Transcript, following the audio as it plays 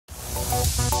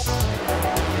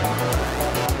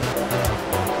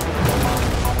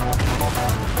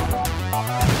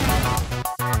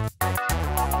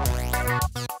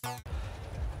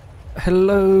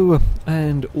Hello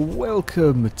and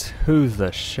welcome to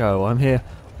the show. I'm here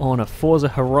on a Forza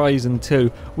Horizon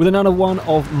 2 with another one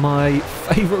of my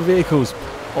favourite vehicles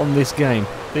on this game.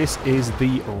 This is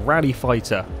the Rally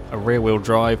Fighter, a rear-wheel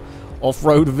drive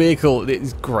off-road vehicle.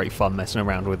 It's great fun messing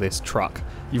around with this truck.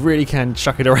 You really can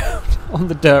chuck it around on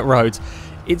the dirt roads.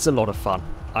 It's a lot of fun.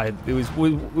 It was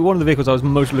one of the vehicles I was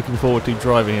most looking forward to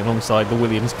driving alongside the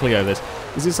Williams Clio. This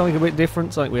is something a bit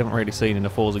different, something we haven't really seen in a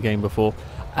Forza game before.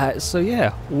 So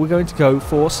yeah, we're going to go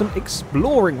for some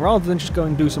exploring rather than just go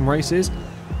and do some races.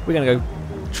 We're going to go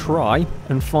try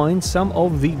and find some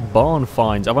of the barn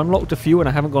finds. I've unlocked a few and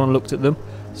I haven't gone and looked at them.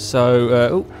 So,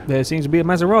 oh, there seems to be a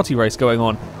Maserati race going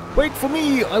on. Wait for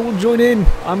me! I will join in!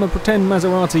 I'm a pretend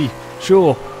Maserati.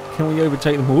 Sure. Can we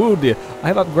overtake them? Oh dear. I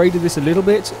have upgraded this a little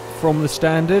bit from the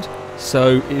standard,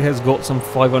 so it has got some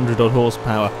 500 odd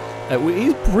horsepower. It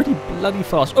is pretty bloody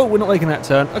fast. Oh, we're not making that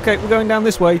turn. Okay, we're going down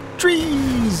this way.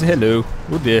 Trees! Hello.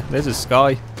 Oh dear, there's a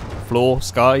sky. Floor,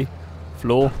 sky,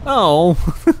 floor. Oh!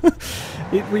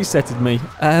 It resetted me.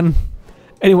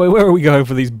 Anyway, where are we going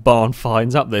for these barn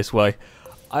finds? Up this way.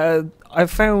 I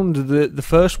found the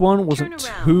first one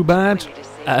wasn't too bad.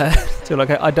 So like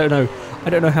I don't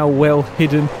know how well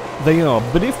hidden they are,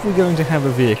 but if we're going to have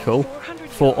a vehicle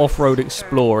for off-road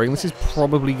exploring, this is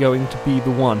probably going to be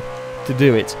the one to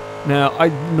do it. Now, I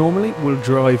normally will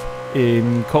drive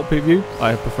in cockpit view.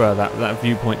 I prefer that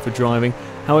viewpoint for driving.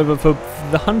 However, for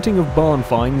the hunting of barn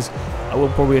finds, I will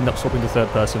probably end up swapping to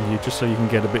third-person view just so you can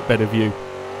get a bit better view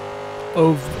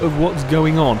of what's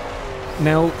going on.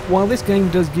 Now, while this game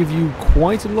does give you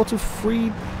quite a lot of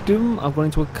freedom, I've gone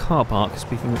into a car park.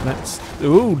 Speaking of that,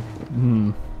 ooh,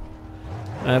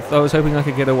 I was hoping I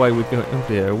could get away with going. Oh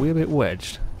dear, are we a bit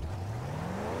wedged?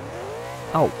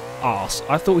 Oh, arse!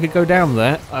 I thought we could go down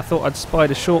there. I thought I'd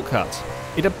spied a shortcut.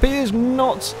 It appears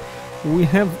not. We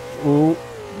have. Oh,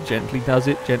 gently does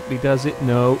it. Gently does it.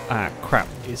 No. Ah, crap!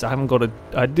 I haven't got a.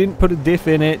 I didn't put a diff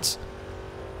in it.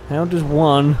 How does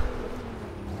one?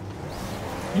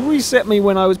 You reset me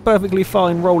when I was perfectly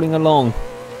fine rolling along,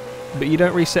 but you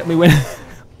don't reset me when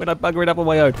when I bugger it up on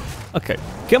my own. Okay,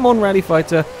 come on, Rally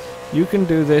Fighter, you can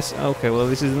do this. Okay, well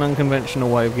this is an unconventional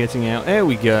way of getting out. There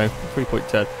we go, 3-point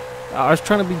turn. I was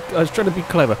trying to be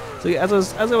clever. So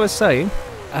as I was saying,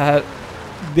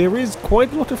 there is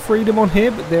quite a lot of freedom on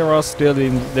here, but there are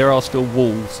still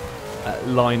walls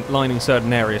lining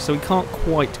certain areas, so we can't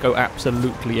quite go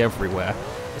absolutely everywhere.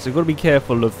 So we've got to be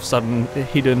careful of sudden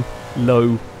hidden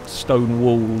low stone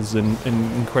walls and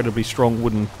incredibly strong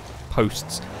wooden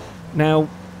posts. Now,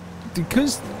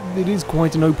 because it is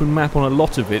quite an open map on a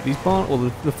lot of it,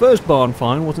 the first barn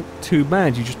find wasn't too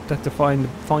bad. You just had to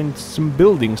find some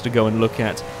buildings to go and look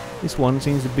at. This one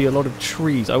seems to be a lot of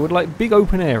trees. I would like big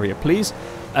open area, please.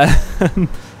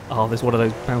 Oh, there's one of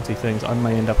those bounty things I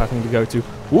may end up having to go to.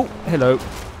 Whoop, hello.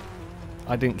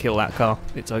 I didn't kill that car.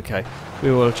 It's okay.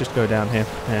 We will just go down here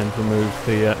and remove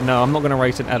the... no, I'm not going to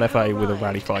race an LFA with a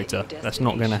Rally Fighter. That's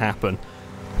not going to happen.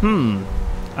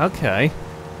 Okay.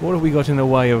 What have we got in the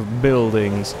way of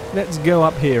buildings? Let's go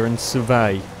up here and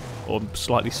survey. Or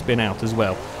slightly spin out as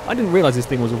well. I didn't realise this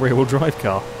thing was a rear-wheel drive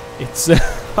car. It's...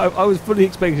 I was fully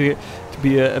expecting it to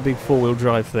be a big four-wheel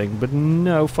drive thing. But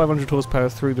no, 500 horsepower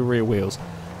through the rear wheels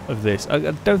of this. I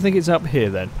don't think it's up here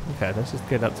then. Okay, let's just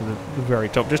get up to the very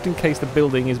top, just in case the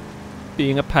building is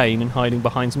being a pain and hiding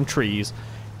behind some trees.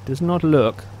 It does not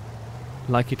look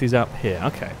like it is up here.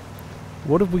 Okay,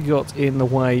 what have we got in the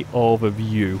way of a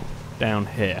view down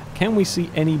here? Can we see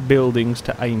any buildings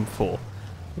to aim for?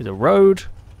 There's a road,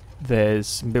 there's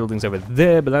some buildings over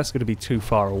there, but that's going to be too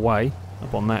far away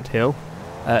up on that hill.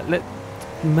 Let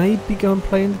maybe go and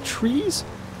play in the trees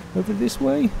over this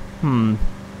way.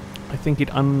 I think it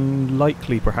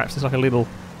unlikely, perhaps. There's like a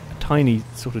tiny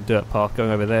sort of dirt path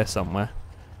going over there somewhere.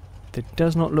 There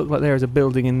does not look like there is a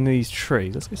building in these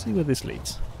trees. Let's go see where this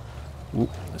leads. Ooh,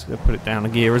 let's go put it down a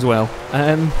gear as well.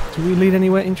 Do we lead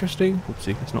anywhere interesting?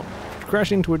 Oopsie, let's not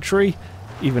crash into a tree,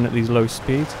 even at these low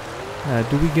speeds.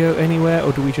 Do we go anywhere,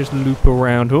 or do we just loop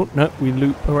around? Oh, no, we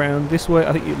loop around this way.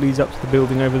 I think it leads up to the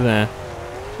building over there.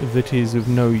 That is of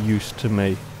no use to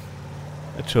me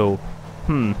at all.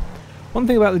 One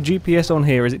thing about the GPS on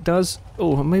here is it does...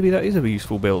 Oh, maybe that is a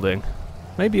useful building.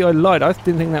 Maybe I lied. I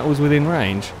didn't think that was within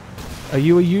range. Are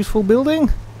you a useful building?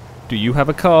 Do you have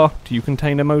a car? Do you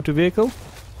contain a motor vehicle?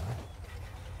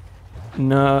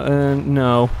 No,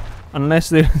 no. Unless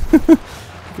they...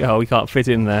 Oh, we can't fit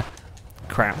in there.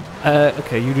 Crap.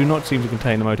 Okay, you do not seem to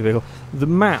contain a motor vehicle. The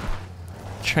map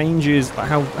changes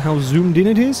how zoomed in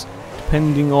it is,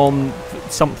 depending on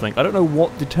something. I don't know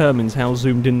what determines how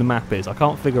zoomed in the map is. I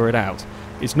can't figure it out.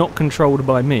 It's not controlled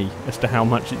by me as to how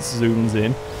much it zooms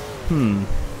in.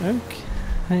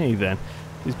 Okay then.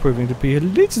 It's proving to be a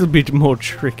little bit more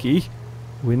tricky.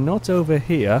 We're not over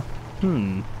here.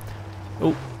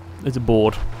 Oh, there's a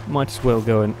board. Might as well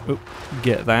go and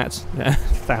get that.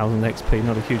 1,000 XP,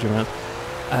 not a huge amount.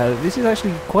 This is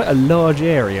actually quite a large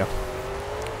area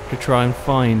to try and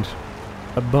find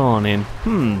a barn in.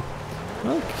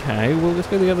 Okay, well let's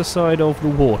go to the other side of the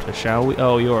water, shall we?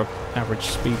 Oh, you're an average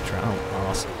speed trap. Oh,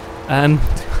 arse.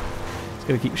 It's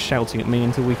going to keep shouting at me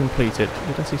until we complete it.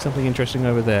 Did I see something interesting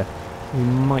over there? We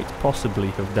might possibly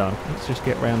have done. Let's just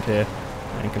get round here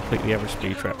and complete the average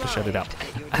speed trap to shut it up.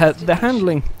 The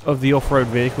handling of the off-road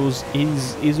vehicles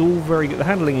is all very good. The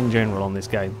handling in general on this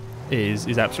game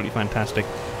is absolutely fantastic.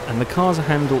 And the cars are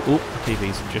handled... Oh, the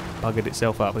TV's just buggered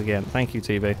itself up again. Thank you,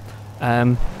 TV.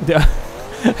 And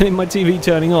in my TV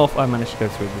turning off, I managed to go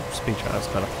through the speed trap. That's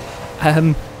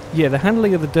better. Yeah, the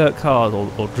handling of the dirt cars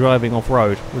or driving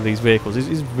off-road with these vehicles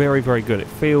is very, very good. It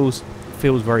feels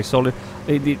very solid.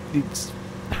 It's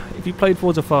if you played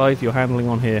Forza 5, your handling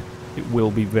on here, it will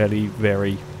be very,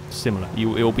 very similar. It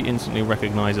will be instantly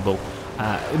recognisable.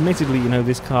 Admittedly, you know,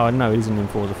 this car, no, it isn't in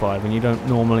Forza 5, and you don't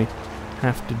normally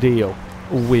have to deal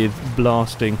with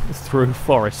blasting through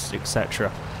forests,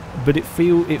 etc. But it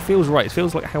feels right. It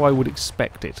feels like how I would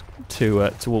expect it to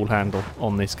all handle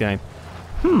on this game.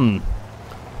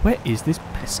 Where is this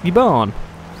pesky barn?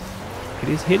 It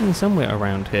is hidden somewhere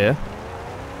around here.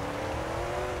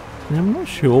 And I'm not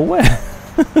sure where.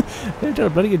 They've done a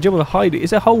bloody good job of hiding.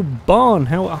 It's a whole barn.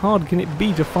 How hard can it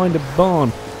be to find a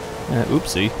barn?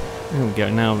 Oopsie. There we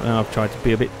go. Now I've tried to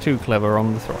be a bit too clever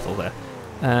on the throttle there.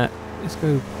 Let's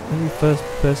go. Maybe first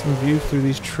person view through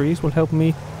these trees will help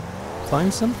me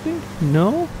find something?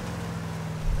 No?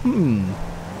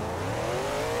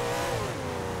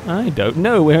 I don't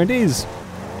know where it is.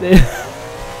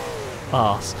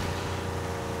 Arse.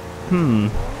 Yeah,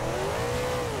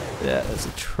 there's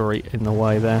a tree in the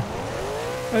way there.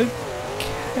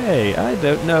 Okay, I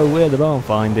don't know where the barn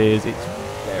find is. It's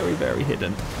very, very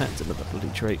hidden. That's another bloody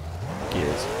tree.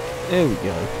 Gears. There we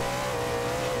go.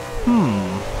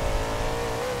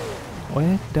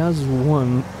 Where does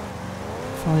one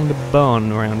find a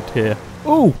barn around here?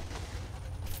 Oh!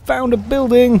 Found a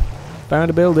building!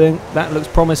 Found a building. That looks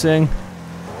promising.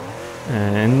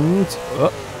 And...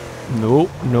 oh,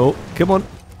 no, come on,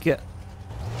 get...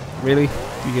 Really?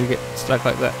 You're gonna get stuck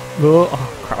like that? Oh,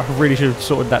 crap, I really should have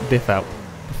sorted that diff out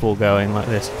before going like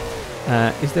this.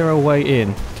 Is there a way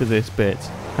in to this bit?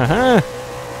 Haha!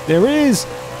 There is!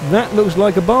 That looks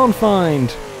like a barn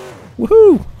find!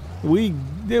 Woohoo!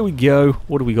 There we go.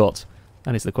 What do we got?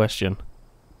 That is the question.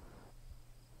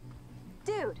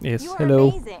 Dude, yes, you are hello.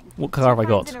 amazing. What car have I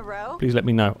got? Please let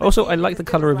me know. Also, I like the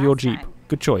colour of your Jeep.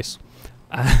 Good choice.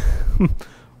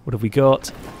 What have we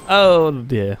got? Oh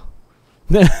dear.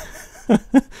 Oh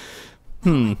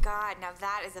my god, now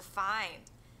that is a find.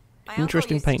 My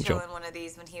Interesting uncle used paint to job. in one of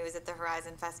these when he was at the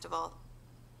Horizon Festival.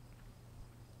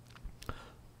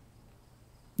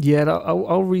 Yeah,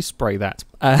 I'll respray that.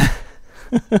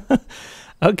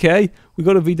 Okay, we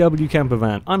got a VW camper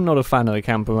van. I'm not a fan of the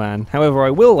camper van. However,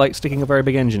 I will like sticking a very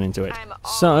big engine into it. I'm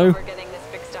all so, over getting this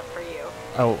fixed up for you.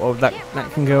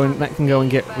 that can go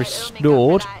and get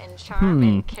restored.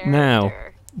 Now,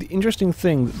 the interesting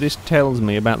thing that this tells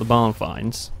me about the barn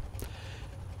finds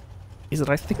is that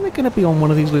I think they're going to be on one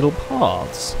of these little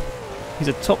paths. Here's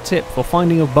a top tip for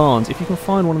finding of barns. If you can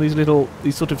find one of these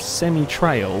sort of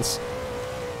semi-trails,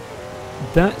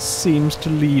 that seems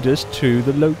to lead us to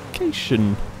the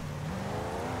location.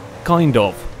 Kind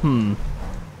of.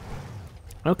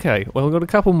 Okay, well we've got a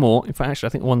couple more. In fact, actually,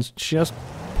 I think one's just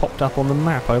popped up on the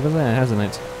map over there, hasn't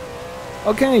it?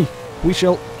 Okay, we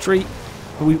shall tree.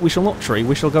 We shall not tree.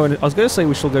 We shall go in. I was going to say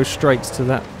we shall go straight to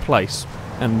that place,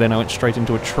 and then I went straight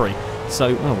into a tree.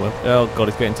 So, oh well. Oh god,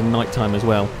 it's getting to night time as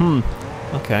well.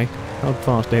 Okay. How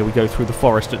fast dare we go through the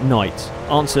forest at night?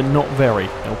 Answer: not very.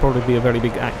 There'll probably be a very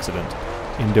big accident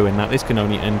in doing that. This can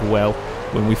only end well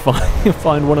when we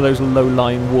find one of those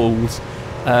low-lying walls.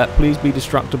 Please be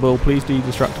destructible. Please be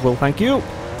destructible. Thank you.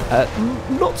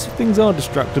 Lots of things are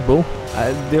destructible.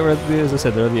 As I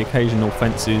said, there are the occasional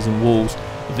fences and walls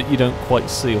that you don't quite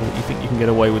see or that you think you can get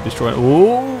away with destroying.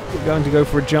 Oh, we're going to go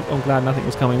for a jump. I'm glad nothing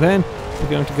was coming then. We're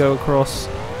going to go across...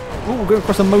 oh, we're going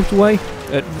across a motorway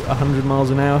at 100 miles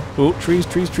an hour. Oh, trees.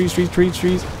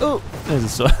 Oh,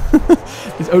 there's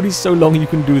only so long you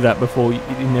can do that before it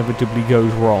inevitably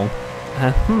goes wrong.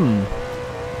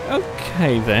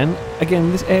 Okay then.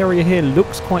 Again, this area here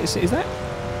looks quite... is that...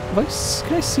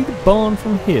 can I see the barn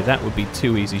from here? That would be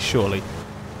too easy, surely.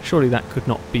 Surely that could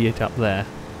not be it up there.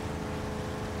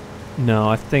 No,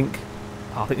 I think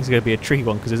this is going to be a tricky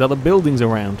one because there's other buildings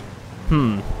around.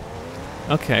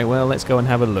 Okay, well, let's go and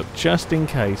have a look, just in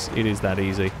case it is that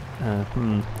easy.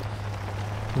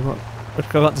 Let's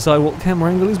go out decide what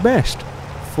camera angle is best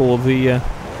for the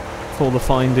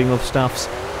finding of stuffs.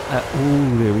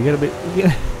 Ooh, there we get a bit.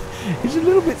 It's a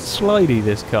little bit slidey,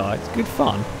 this car. It's good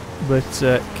fun, but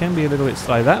can be a little bit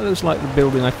slidey. That looks like the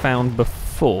building I found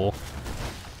before.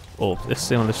 Oh, let's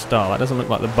see on the star. That doesn't look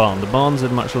like the barn. The barns are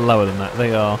much lower than that.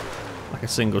 They are like a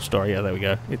single story. Yeah, there we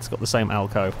go. It's got the same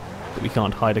alcove that we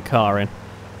can't hide a car in.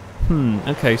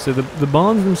 Okay, so the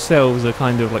barns themselves are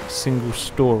kind of like single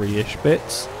story-ish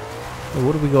bits. So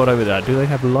what have we got over there? Do they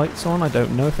have lights on? I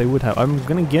don't know if they would have. I'm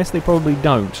going to guess they probably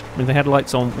don't. I mean, if they had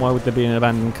lights on, why would there be an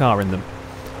abandoned car in them?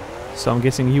 So I'm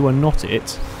guessing you are not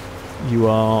it. You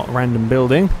are a random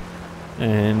building.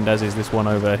 And as is this one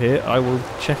over here, I will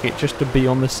check it just to be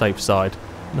on the safe side.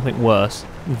 Nothing worse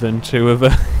than to have...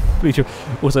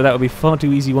 Also, that would be far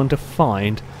too easy one to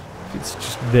find if it's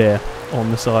just there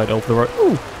on the side of the road.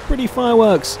 Ooh, pretty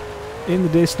fireworks in the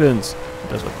distance. It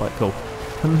does look quite cool.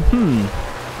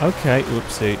 Okay,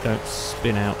 oopsie, don't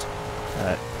spin out.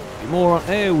 More on,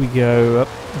 there we go, up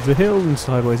the hill and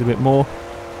sideways a bit more.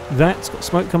 That's got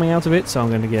smoke coming out of it, so I'm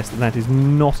going to guess that that is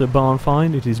not a barn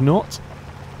find. It is not.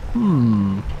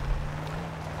 Now,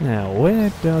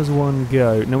 where does one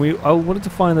go? Now, I wanted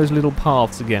to find those little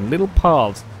paths again. Little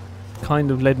paths kind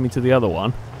of led me to the other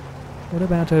one. What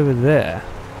about over there?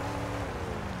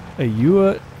 Are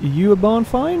you a barn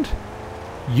find?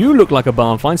 You look like a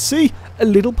barn find. See? A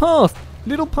little path.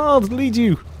 Little paths lead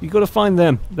you. You've got to find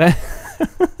them. There.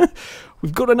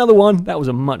 We've got another one. That was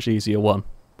a much easier one.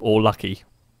 Or lucky.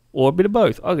 Or a bit of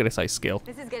both. I'm going to say skill.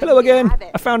 Hello again.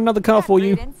 I found another car for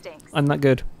you. I'm that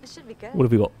good. This should be good. What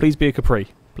have we got? Please be a Capri.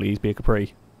 Please be a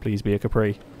Capri. Please be a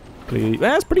Capri. Please.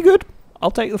 That's pretty good.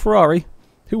 I'll take the Ferrari.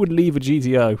 Who would leave a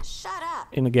GTO Shut up.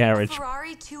 in a garage?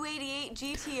 Ferrari 288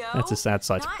 GTO? That's a sad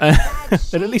sight. Not in bad But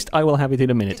shape. at least I will have it in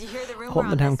a minute. Did you hear the rumor Hot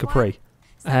on Madame this Capri. one?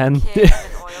 Some And kid with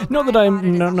an oil not that guy I'm bought it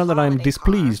as a not that I'm holiday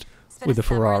displeased car. Spent with the a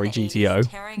summer in Ferrari the 80s GTO,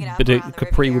 tearing it up but a around the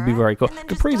Capri would be Riviera, very cool. and then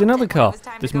just Capri's dumped another it when it car was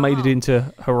time to that's go made it home.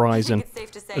 into Horizon I think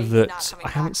it's safe to say he's that not coming I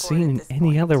haven't back for it seen at in this any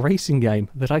point. other racing game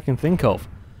that I can think of.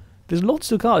 There's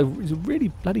lots of cars. It's a really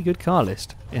bloody good car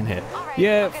list in here. Alright,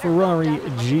 Yeah, I'll get her Ferrari bumped up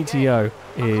and we'll be GTO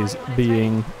good. is I'll call you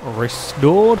when it's being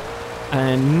restored,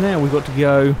 and now we've got to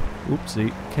go.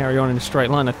 Oopsie, carry on in a straight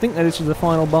line. I think that this is the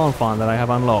final barn find that I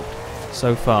have unlocked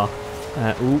so far.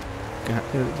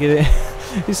 Get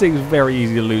it. This thing's very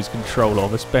easy to lose control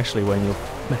of, especially when you're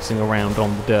messing around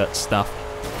on the dirt stuff.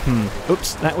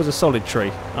 Oops, that was a solid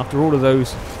tree. After all of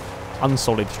those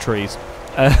unsolid trees.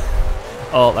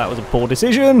 Oh, that was a poor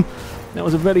decision. That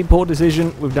was a very poor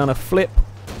decision. We've done a flip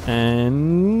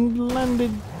and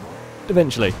landed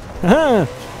eventually. Haha!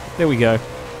 There we go.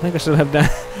 I think I still have I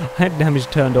had damage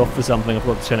turned off for something. I've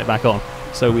got to turn it back on.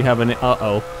 So we have an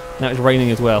now it's raining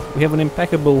as well. We have an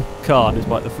impeccable car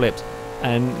despite the flips,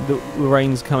 and the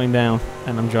rain's coming down,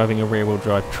 and I'm driving a rear-wheel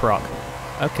drive truck.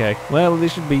 Okay, well,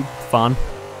 this should be fun.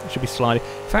 It should be sliding.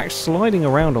 In fact, sliding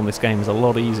around on this game is a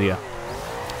lot easier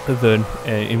than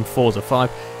in Forza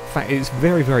 5. In fact, it's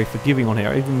very, very forgiving on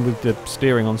here, even with the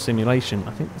steering on simulation.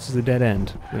 I think this is a dead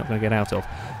end we're not going to get out of.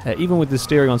 Even with the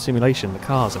steering on simulation, the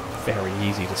cars are very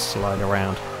easy to slide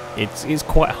around. It's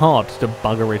quite hard to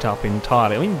bugger it up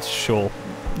entirely. I mean, sure,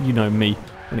 you know me.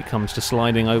 When it comes to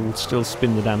sliding, I will still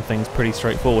spin the damn things pretty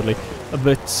straightforwardly.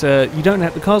 But you don't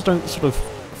have, the cars don't sort of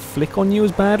flick on you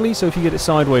as badly, so if you get it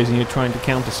sideways and you're trying to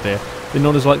counter steer, they're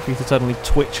not as likely to suddenly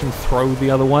twitch and throw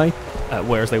the other way,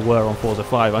 whereas they were on Forza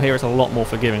 5. I hear it's a lot more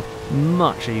forgiving,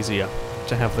 much easier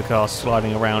to have the car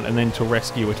sliding around and then to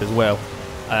rescue it as well.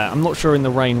 I'm not sure in the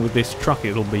rain with this truck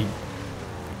it'll be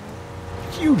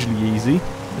hugely easy,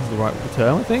 is the right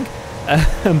term, I think.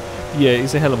 Yeah,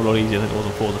 it's a hell of a lot easier than it was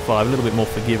on Forza 5, a little bit more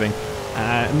forgiving.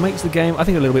 It makes the game, I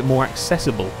think, a little bit more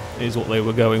accessible, is what they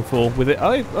were going for with it.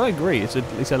 I agree, it's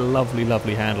a lovely,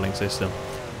 lovely handling system.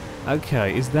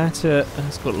 Okay, is that,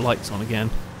 it's got lights on again.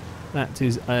 That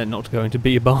is not going to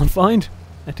be a barn find.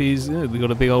 That is, we've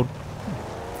got a big old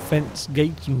fence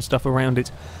gate and stuff around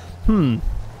it.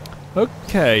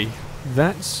 Okay,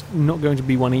 that's not going to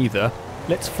be one either.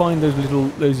 Let's find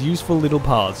those useful little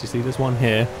paths. You see, there's one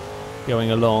here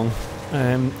going along.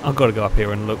 I've got to go up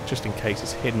here and look just in case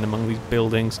it's hidden among these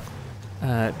buildings.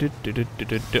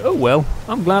 Oh well,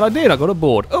 I'm glad I did. I got a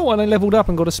board. Oh, and I leveled up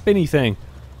and got a spinny thing.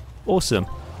 Awesome.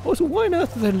 Also, why on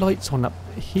earth are there lights on up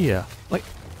here? Like,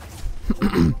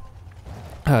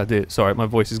 oh dear, sorry, my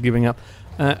voice is giving up.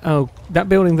 Oh, that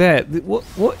building there.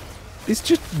 What? It's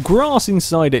just grass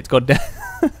inside it. Goddamn.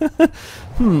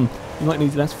 You might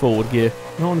need that's forward gear.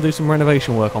 I want to do some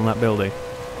renovation work on that building.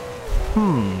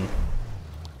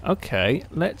 Okay,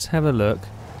 let's have a look.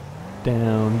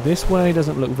 Down this way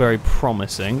doesn't look very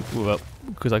promising, well,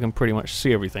 because I can pretty much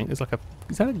see everything. There's like a...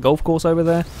 Is that a golf course over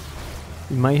there?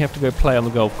 We may have to go play on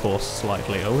the golf course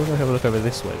slightly. Oh, we'll have a look over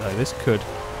this way though. This could...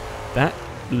 That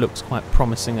looks quite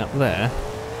promising up there.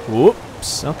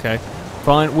 Whoops, okay.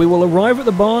 Fine, we will arrive at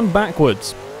the barn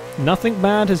backwards. Nothing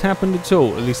bad has happened at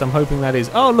all. At least I'm hoping that is.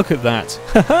 Oh, look at that.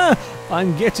 Haha!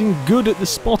 I'm getting good at the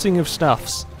spotting of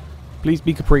stuffs. Please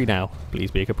be Capri now. Please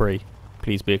be a Capri.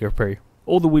 Please be a Capri.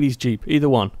 Or the Willys Jeep. Either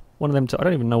one. One of them two. I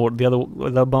don't even know what the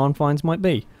other barn finds might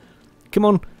be. Come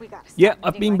on. Yeah,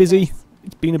 I've been busy.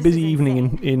 It's been a busy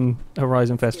evening in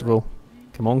Horizon Festival.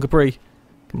 Come on, Capri.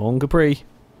 Come on, Capri.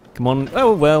 Come on.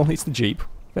 Oh, well, it's the Jeep.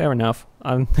 Fair enough.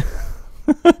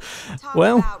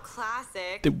 Well,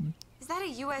 classic. Is that a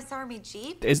U.S. Army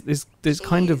Jeep? There's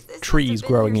kind of trees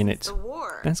growing in it.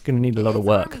 That's going to need a lot of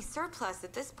work. Army surplus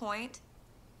at this point.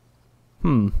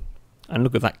 And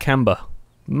look at that camber.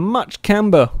 Much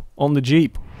camber on the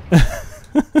Jeep.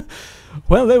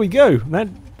 Well, there we go. That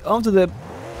after the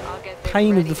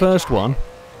pain of the first one,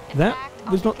 that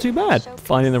was not too bad.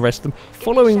 Finding the rest of them,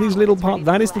 following these little parts.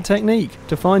 That is the technique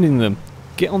to finding them.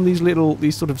 Get on these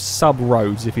sort of sub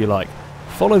roads, if you like.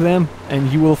 Follow them,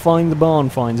 and you will find the barn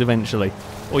finds eventually.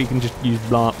 Or you can just use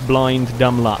blind,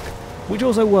 dumb luck, which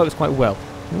also works quite well.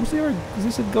 Is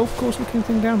this a golf course looking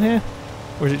thing down here?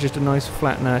 Or is it just a nice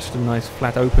flat,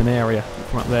 flat open area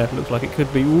from up there? It looks like it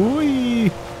could be.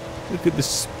 Whee! Look at the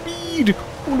speed!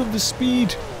 All of the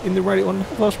speed in the radio. How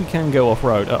fast we can go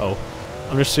off-road. Uh-oh.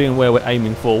 I'm just seeing where we're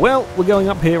aiming for. Well, we're going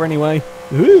up here anyway.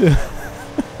 Ooh.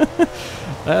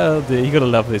 Oh dear, you gotta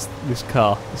love this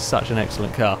car. It's such an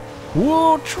excellent car.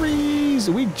 Whoa, trees!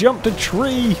 We jumped a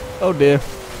tree! Oh dear.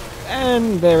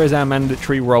 And there is our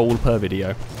mandatory roll per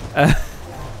video. I'm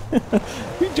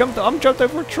jumped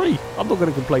over a tree. I'm not going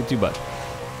to complain too much.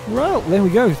 Well, there we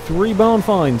go. 3 barn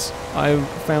finds. I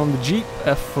found the Jeep,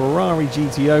 a Ferrari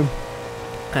GTO,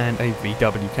 and a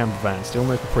VW camper van. Still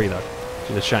no Capri though,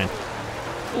 which is a shame.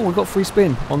 Oh, we got free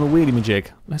spin on the wheelie majig.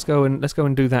 Let's go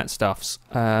and do that stuffs.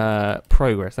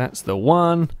 Progress. That's the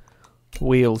one.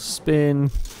 Wheel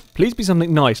spin. Please be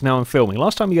something nice. Now I'm filming.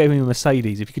 Last time you gave me a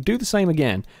Mercedes. If you could do the same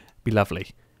again, it'd be lovely.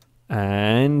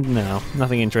 And no,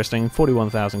 nothing interesting.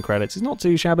 41,000 credits. It's not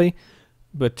too shabby,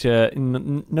 but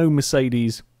no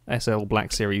Mercedes SL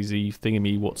Black Series E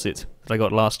thingy what's it that I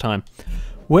got last time.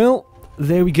 Well,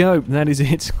 there we go. That is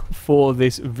it for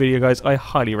this video, guys. I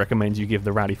highly recommend you give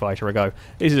the Rally Fighter a go.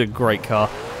 This is a great car.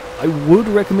 I would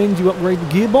recommend you upgrade the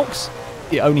gearbox.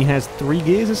 It only has 3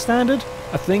 gears as standard,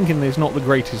 I think, and there's not the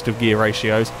greatest of gear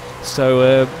ratios.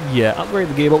 So, yeah, upgrade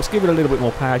the gearbox, give it a little bit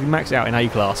more power. You max it out in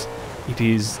A-Class. It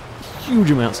is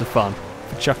huge amounts of fun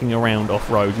for chucking around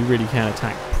off-road. You really can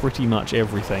attack pretty much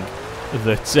everything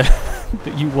that,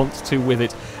 that you want to with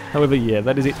it. However, yeah,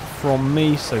 that is it from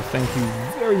me, so thank you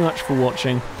very much for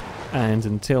watching, and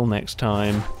until next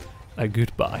time,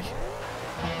 goodbye.